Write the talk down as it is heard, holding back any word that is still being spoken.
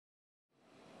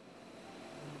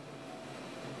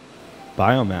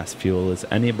Biomass fuel is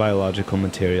any biological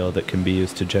material that can be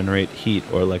used to generate heat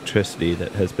or electricity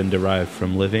that has been derived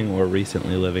from living or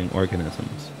recently living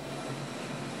organisms.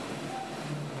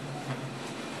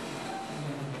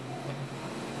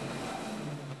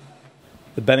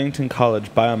 The Bennington College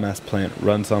Biomass Plant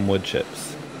runs on wood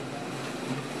chips.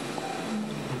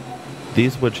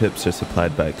 These wood chips are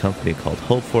supplied by a company called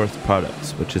Whole Forest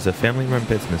Products, which is a family-run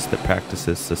business that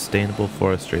practices sustainable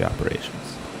forestry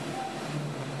operations.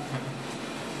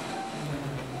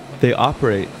 They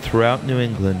operate throughout New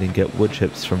England and get wood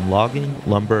chips from logging,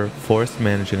 lumber, forest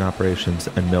managing operations,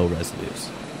 and mill residues.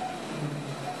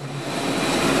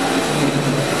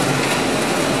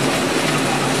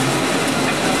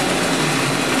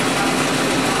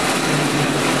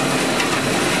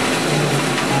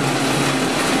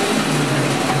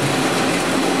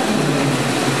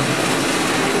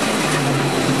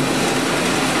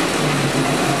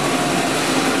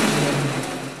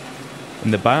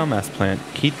 In the biomass plant,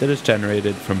 heat that is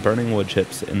generated from burning wood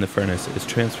chips in the furnace is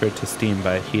transferred to steam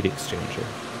by a heat exchanger.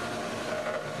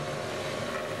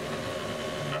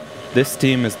 This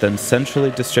steam is then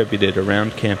centrally distributed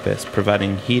around campus,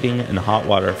 providing heating and hot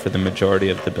water for the majority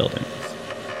of the buildings.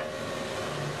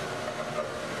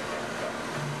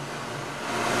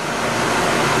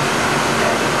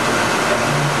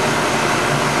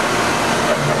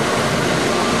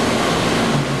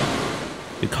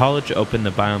 The college opened the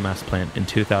biomass plant in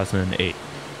 2008.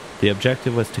 The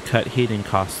objective was to cut heating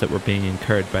costs that were being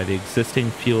incurred by the existing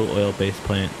fuel oil-based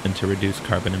plant and to reduce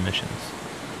carbon emissions.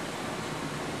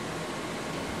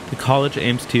 The college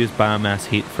aims to use biomass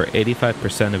heat for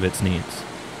 85% of its needs.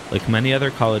 Like many other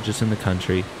colleges in the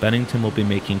country, Bennington will be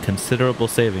making considerable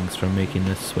savings from making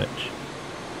this switch.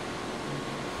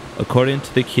 According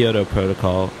to the Kyoto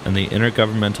Protocol and the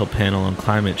Intergovernmental Panel on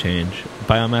Climate Change,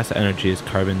 biomass energy is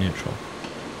carbon neutral.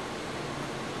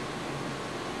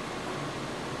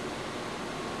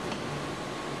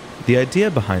 The idea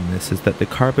behind this is that the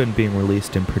carbon being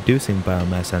released in producing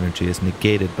biomass energy is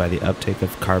negated by the uptake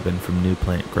of carbon from new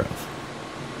plant growth.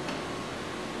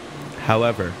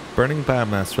 However, burning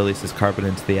biomass releases carbon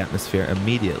into the atmosphere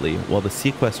immediately, while the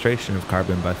sequestration of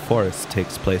carbon by forests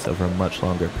takes place over a much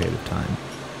longer period of time,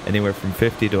 anywhere from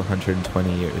 50 to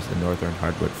 120 years in northern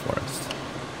hardwood forests.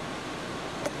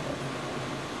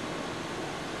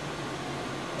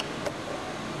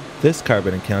 This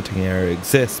carbon accounting error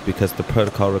exists because the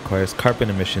protocol requires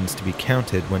carbon emissions to be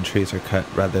counted when trees are cut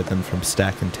rather than from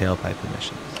stack and tailpipe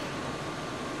emissions.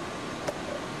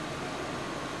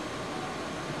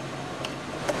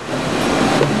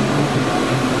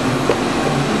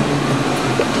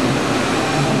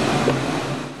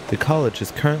 The college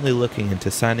is currently looking into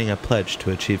signing a pledge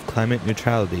to achieve climate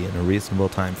neutrality in a reasonable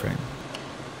time frame.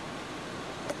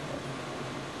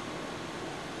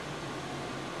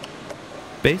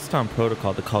 Based on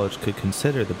protocol, the college could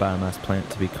consider the biomass plant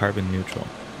to be carbon neutral.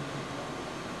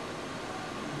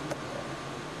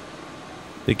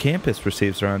 The campus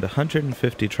receives around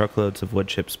 150 truckloads of wood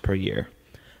chips per year.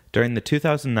 During the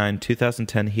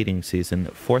 2009-2010 heating season,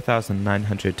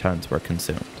 4,900 tons were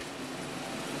consumed.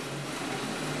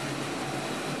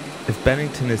 If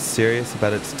Bennington is serious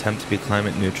about its attempt to be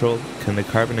climate neutral, can the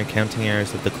carbon accounting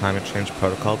errors of the climate change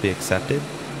protocol be accepted?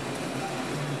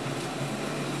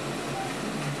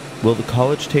 Will the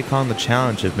college take on the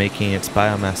challenge of making its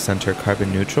biomass center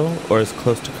carbon neutral, or as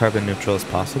close to carbon neutral as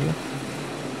possible?